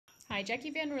Hi,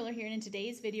 Jackie Van Ruler here, and in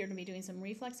today's video we're going to be doing some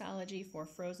reflexology for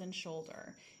frozen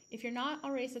shoulder. If you're not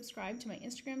already subscribed to my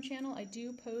Instagram channel, I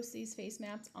do post these face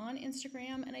maps on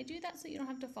Instagram, and I do that so you don't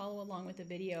have to follow along with the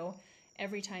video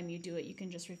every time you do it. You can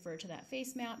just refer to that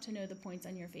face map to know the points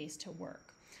on your face to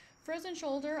work. Frozen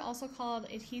shoulder, also called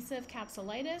adhesive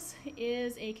capsulitis,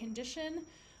 is a condition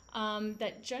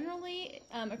that generally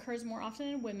occurs more often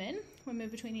in women. Women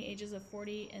between the ages of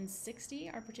 40 and 60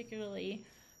 are particularly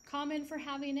common for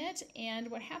having it,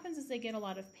 and what happens is they get a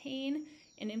lot of pain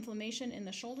and inflammation in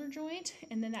the shoulder joint,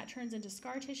 and then that turns into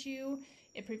scar tissue.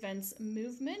 It prevents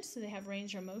movement, so they have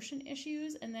range of motion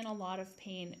issues, and then a lot of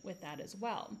pain with that as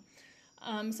well.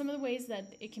 Some of the ways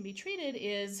that it can be treated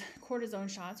is cortisone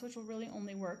shots, which will really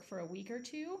only work for a week or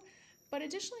two. But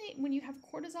additionally, when you have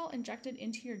cortisol injected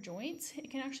into your joints, it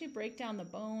can actually break down the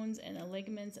bones and the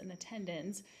ligaments and the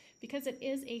tendons because it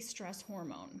is a stress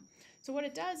hormone. So what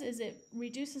it does is it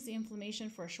reduces the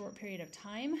inflammation for a short period of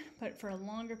time, but for a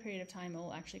longer period of time, it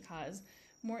will actually cause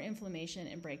more inflammation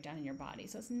and breakdown in your body.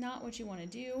 So it's not what you want to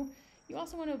do. You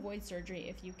also want to avoid surgery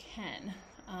if you can.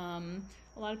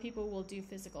 A lot of people will do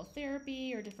physical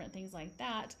therapy or different things like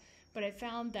that, but I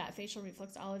found that facial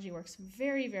reflexology works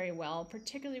very, very well,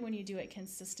 particularly when you do it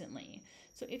consistently.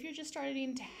 So if you're just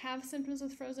starting to have symptoms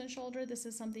with frozen shoulder, this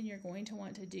is something you're going to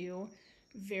want to do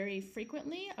very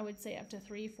frequently. I would say up to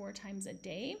 3-4 times a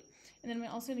day. And then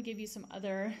I'm also going to give you some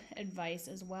other advice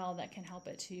as well that can help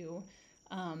it to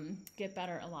get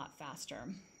better a lot faster.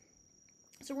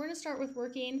 So we're going to start with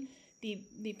working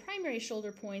the primary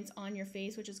shoulder points on your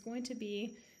face, which is going to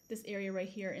be this area right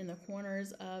here in the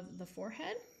corners of the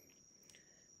forehead.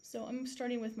 So I'm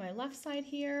starting with my left side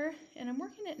here, and I'm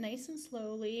working it nice and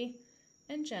slowly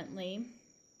and gently,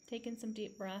 taking some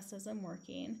deep breaths as I'm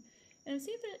working. And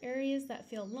see if there are areas that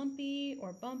feel lumpy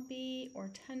or bumpy or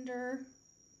tender.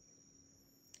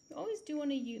 You always do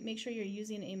want to make sure you're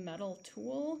using a metal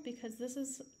tool, because this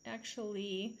is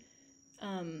actually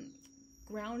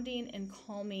grounding and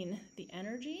calming the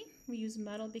energy. We use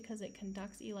metal because it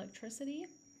conducts electricity,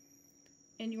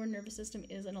 and your nervous system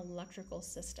is an electrical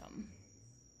system.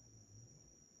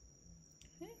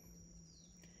 Okay.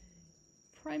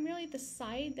 Primarily the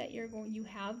side that you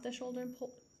have the shoulder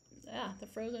the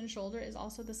frozen shoulder is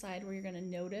also the side where you're going to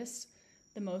notice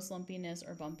the most lumpiness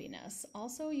or bumpiness.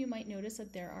 Also, you might notice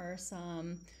that there are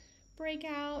some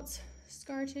breakouts,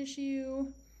 scar tissue,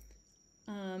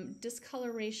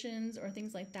 discolorations, or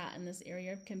things like that in this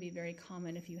area. Can be very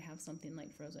common if you have something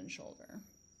like frozen shoulder.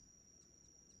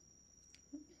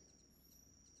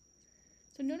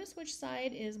 So notice which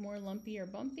side is more lumpy or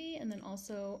bumpy, and then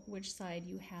also which side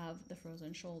you have the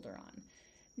frozen shoulder on.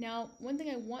 Now, one thing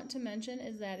I want to mention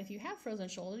is that if you have frozen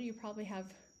shoulder, you probably have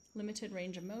limited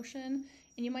range of motion,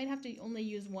 and you might have to only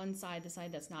use one side, the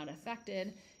side that's not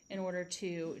affected, in order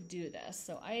to do this.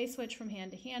 So I switch from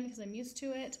hand to hand because I'm used to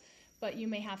it, but you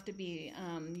may have to be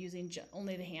using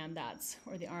only the hand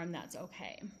or the arm that's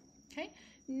okay. Okay,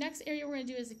 next area we're going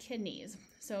to do is the kidneys.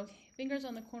 So fingers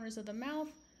on the corners of the mouth,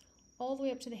 all the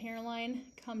way up to the hairline,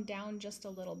 come down just a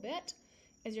little bit.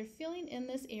 As you're feeling in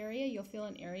this area, you'll feel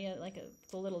an area like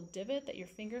the little divot that your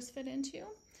fingers fit into.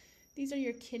 These are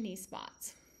your kidney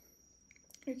spots.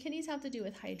 Your kidneys have to do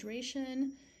with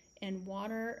hydration and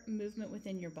water movement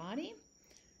within your body.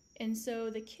 And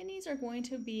so the kidneys are going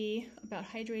to be about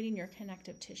hydrating your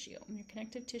connective tissue. Your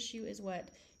connective tissue is what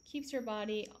keeps your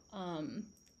body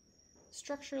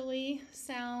structurally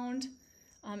sound.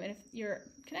 And if your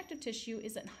connective tissue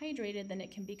isn't hydrated, then it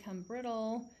can become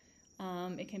brittle.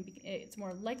 It's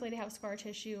more likely to have scar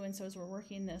tissue, and so as we're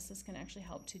working this can actually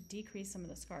help to decrease some of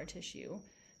the scar tissue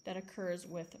that occurs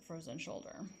with frozen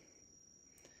shoulder.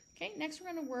 Okay, next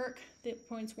we're going to work the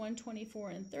points 1,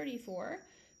 24, and 34.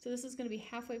 So this is going to be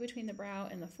halfway between the brow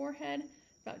and the forehead,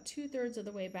 about 2/3 of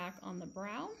the way back on the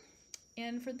brow.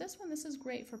 And for this one, this is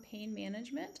great for pain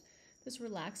management. This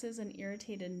relaxes an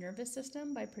irritated nervous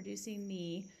system by producing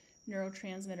the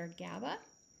neurotransmitter GABA.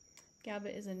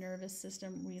 GABA is a nervous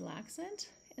system relaxant.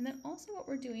 And then also what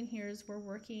we're doing here is we're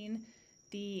working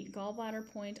the gallbladder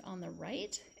point on the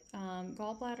right.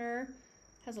 Gallbladder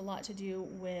has a lot to do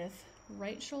with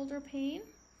right shoulder pain.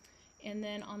 And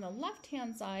then on the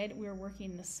left-hand side, we're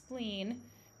working the spleen,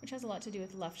 which has a lot to do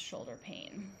with left shoulder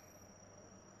pain.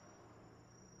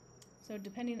 So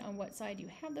depending on what side you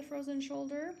have the frozen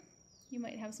shoulder, you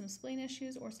might have some spleen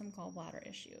issues or some gallbladder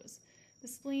issues. The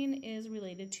spleen is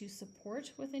related to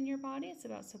support within your body. It's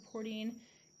about supporting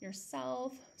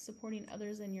yourself, supporting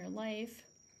others in your life,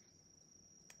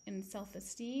 and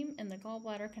self-esteem. And the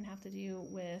gallbladder can have to do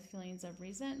with feelings of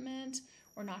resentment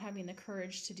or not having the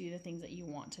courage to do the things that you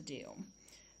want to do.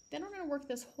 Then we're going to work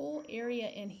this whole area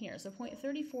in here. So point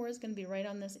 34 is going to be right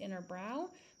on this inner brow.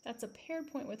 That's a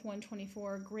paired point with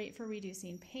 124, great for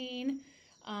reducing pain,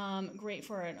 great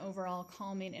for an overall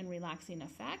calming and relaxing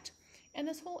effect. And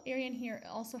this whole area in here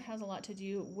also has a lot to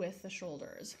do with the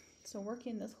shoulders. So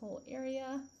working this whole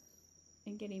area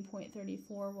and getting point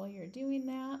 34 while you're doing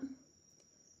that.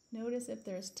 Notice if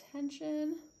there's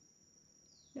tension.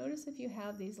 Notice if you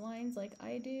have these lines like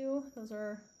I do. Those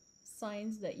are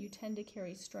signs that you tend to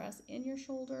carry stress in your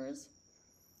shoulders.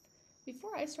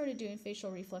 Before I started doing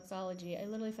facial reflexology, I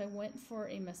literally, if I went for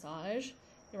a massage,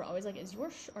 they were always like,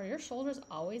 are your shoulders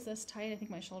always this tight? I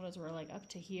think my shoulders were like up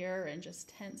to here and just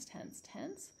tense, tense,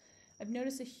 tense. I've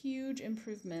noticed a huge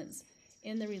improvements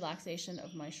in the relaxation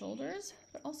of my shoulders,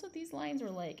 but also these lines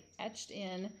were like etched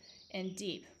in and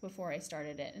deep before I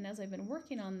started it. And as I've been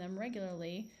working on them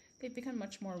regularly, they've become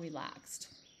much more relaxed.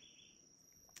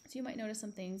 So you might notice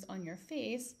some things on your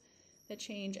face that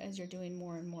change as you're doing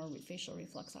more and more facial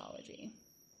reflexology.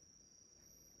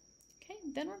 Okay,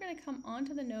 then we're going to come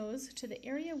onto the nose to the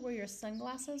area where your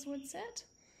sunglasses would sit.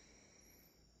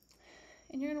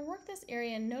 And you're going to work this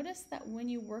area, and notice that when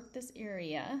you work this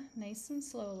area nice and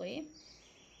slowly,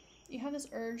 you have this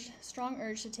strong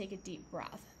urge to take a deep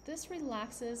breath. This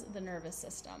relaxes the nervous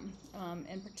system,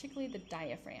 and particularly the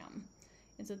diaphragm.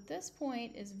 And so this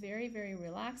point is very, very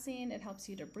relaxing. It helps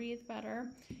you to breathe better.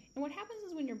 And what happens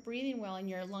is when you're breathing well and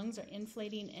your lungs are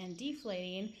inflating and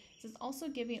deflating, it's also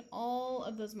giving all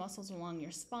of those muscles along your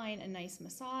spine a nice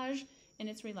massage, and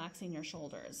it's relaxing your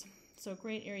shoulders. So a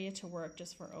great area to work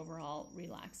just for overall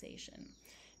relaxation.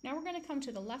 Now we're going to come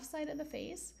to the left side of the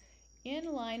face,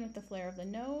 in line with the flare of the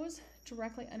nose,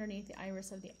 directly underneath the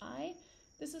iris of the eye.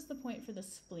 This is the point for the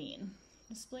spleen.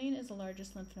 The spleen is the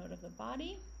largest lymph node of the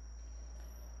body.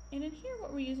 And in here,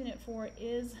 what we're using it for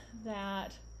is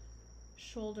that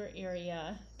shoulder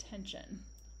area tension.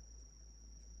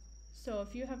 So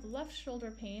if you have left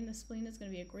shoulder pain, the spleen is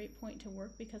going to be a great point to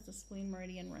work because the spleen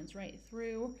meridian runs right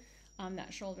through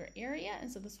that shoulder area.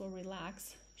 And so this will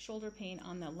relax shoulder pain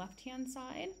on the left-hand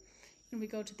side. And we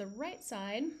go to the right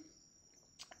side,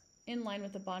 in line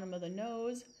with the bottom of the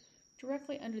nose,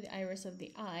 directly under the iris of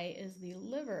the eye is the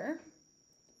liver.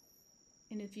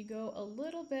 And if you go a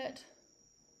little bit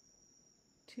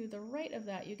to the right of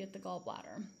that, you get the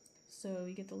gallbladder. So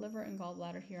you get the liver and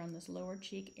gallbladder here on this lower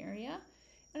cheek area.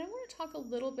 And I want to talk a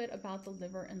little bit about the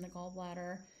liver and the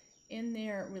gallbladder in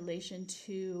their relation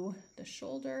to the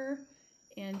shoulder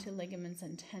and to ligaments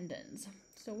and tendons.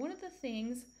 So one of the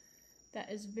things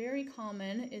that is very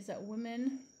common is that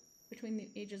women between the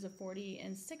ages of 40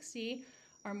 and 60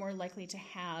 are more likely to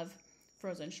have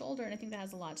frozen shoulder. And I think that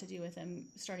has a lot to do with them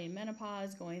starting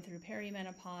menopause, going through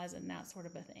perimenopause, and that sort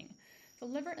of a thing. The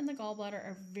liver and the gallbladder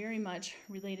are very much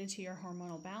related to your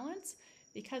hormonal balance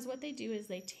because what they do is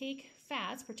they take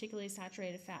fats, particularly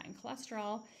saturated fat and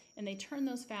cholesterol, and they turn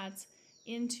those fats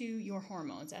into your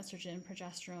hormones, estrogen,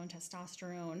 progesterone,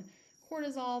 testosterone,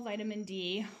 cortisol, vitamin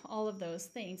D, all of those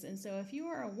things. And so if you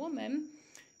are a woman,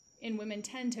 and women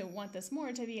tend to want this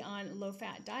more, to be on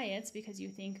low-fat diets because you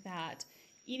think that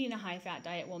eating a high-fat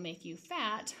diet will make you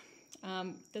fat.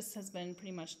 This has been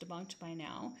pretty much debunked by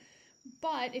now.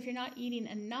 But if you're not eating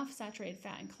enough saturated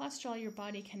fat and cholesterol, your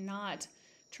body cannot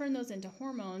turn those into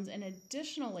hormones. And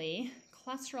additionally,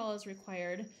 cholesterol is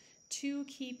required to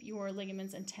keep your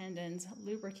ligaments and tendons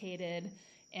lubricated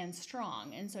and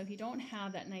strong. And so if you don't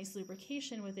have that nice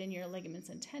lubrication within your ligaments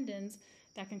and tendons,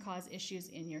 that can cause issues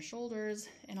in your shoulders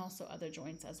and also other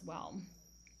joints as well.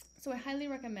 So I highly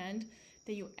recommend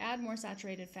that you add more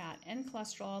saturated fat and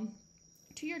cholesterol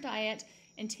to your diet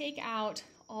and take out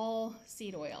all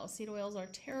seed oils. Seed oils are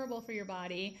terrible for your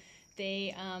body.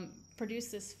 They produce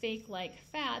this fake-like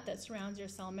fat that surrounds your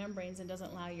cell membranes and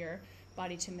doesn't allow your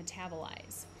body to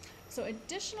metabolize. So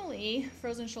additionally,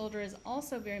 frozen shoulder is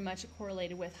also very much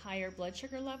correlated with higher blood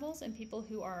sugar levels in people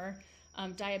who are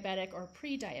diabetic or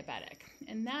pre-diabetic.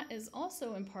 And that is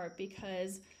also in part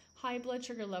because high blood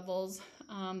sugar levels,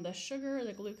 the sugar,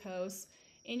 the glucose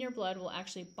in your blood will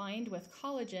actually bind with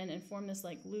collagen and form this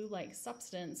like glue-like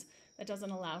substance that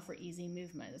doesn't allow for easy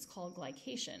movement. It's called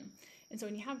glycation. And so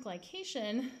when you have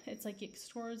glycation, it's like it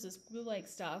stores this glue-like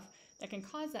stuff that can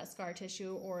cause that scar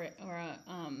tissue or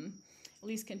at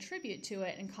least contribute to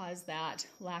it and cause that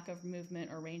lack of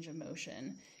movement or range of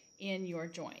motion in your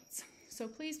joints. So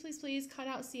please, please, please cut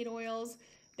out seed oils.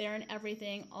 They're in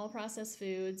everything, all processed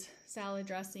foods, salad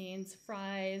dressings,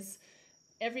 fries.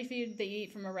 Every food that you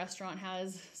eat from a restaurant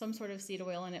has some sort of seed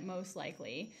oil in it, most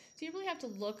likely. So you really have to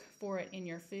look for it in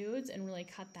your foods and really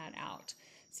cut that out.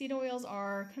 Seed oils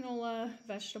are canola,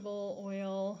 vegetable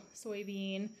oil,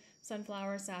 soybean,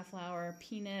 sunflower, safflower,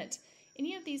 peanut,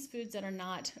 any of these foods that are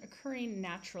not occurring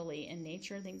naturally in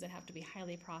nature, things that have to be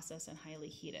highly processed and highly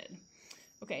heated.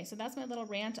 Okay, so that's my little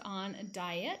rant on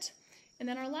diet. And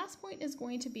then our last point is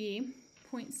going to be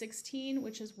point 16,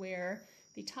 which is where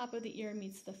the top of the ear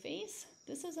meets the face.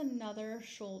 This is another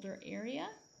shoulder area.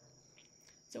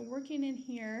 So working in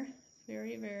here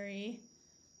very, very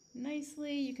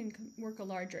nicely. You can work a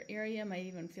larger area, might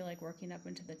even feel like working up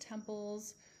into the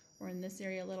temples or in this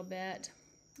area a little bit.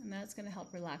 And that's going to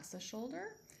help relax the shoulder.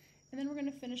 And then we're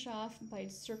going to finish off by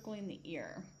circling the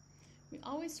ear. We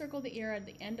always circle the ear at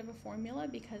the end of a formula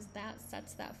because that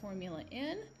sets that formula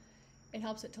in. It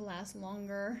helps it to last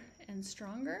longer and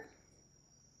stronger.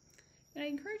 And I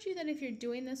encourage you that if you're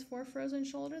doing this for frozen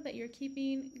shoulder, that you're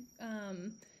keeping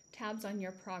tabs on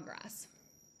your progress.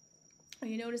 Are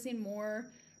you noticing more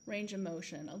range of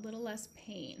motion, a little less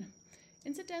pain?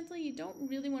 Incidentally, you don't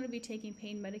really want to be taking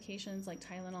pain medications like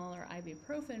Tylenol or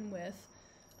ibuprofen with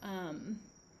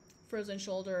frozen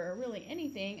shoulder or really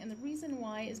anything. And the reason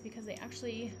why is because they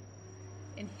actually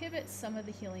inhibit some of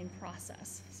the healing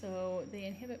process. So they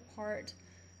inhibit part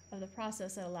of the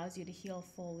process that allows you to heal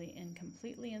fully and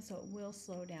completely, and so it will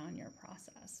slow down your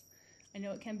process. I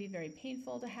know it can be very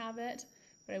painful to have it,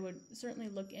 but I would certainly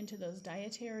look into those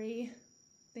dietary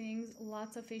things,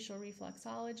 lots of facial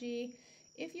reflexology.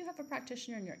 If you have a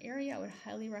practitioner in your area, I would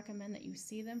highly recommend that you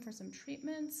see them for some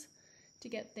treatments to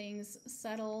get things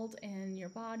settled in your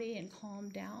body and calm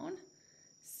down.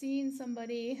 Seeing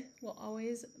somebody will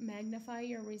always magnify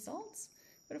your results,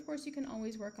 but of course you can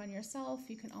always work on yourself.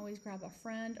 You can always grab a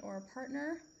friend or a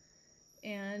partner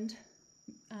and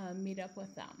meet up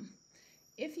with them.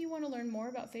 If you want to learn more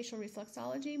about facial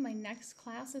reflexology, my next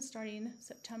class is starting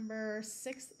September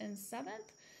 6th and 7th.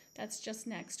 That's just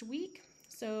next week.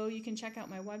 So you can check out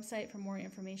my website for more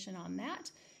information on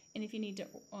that. And if you need to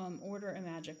order a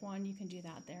magic wand, you can do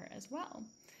that there as well.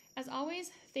 As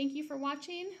always, thank you for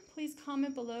watching. Please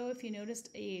comment below if you noticed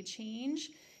a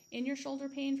change in your shoulder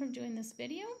pain from doing this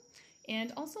video.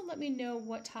 And also let me know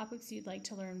what topics you'd like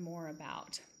to learn more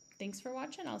about. Thanks for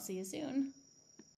watching. I'll see you soon.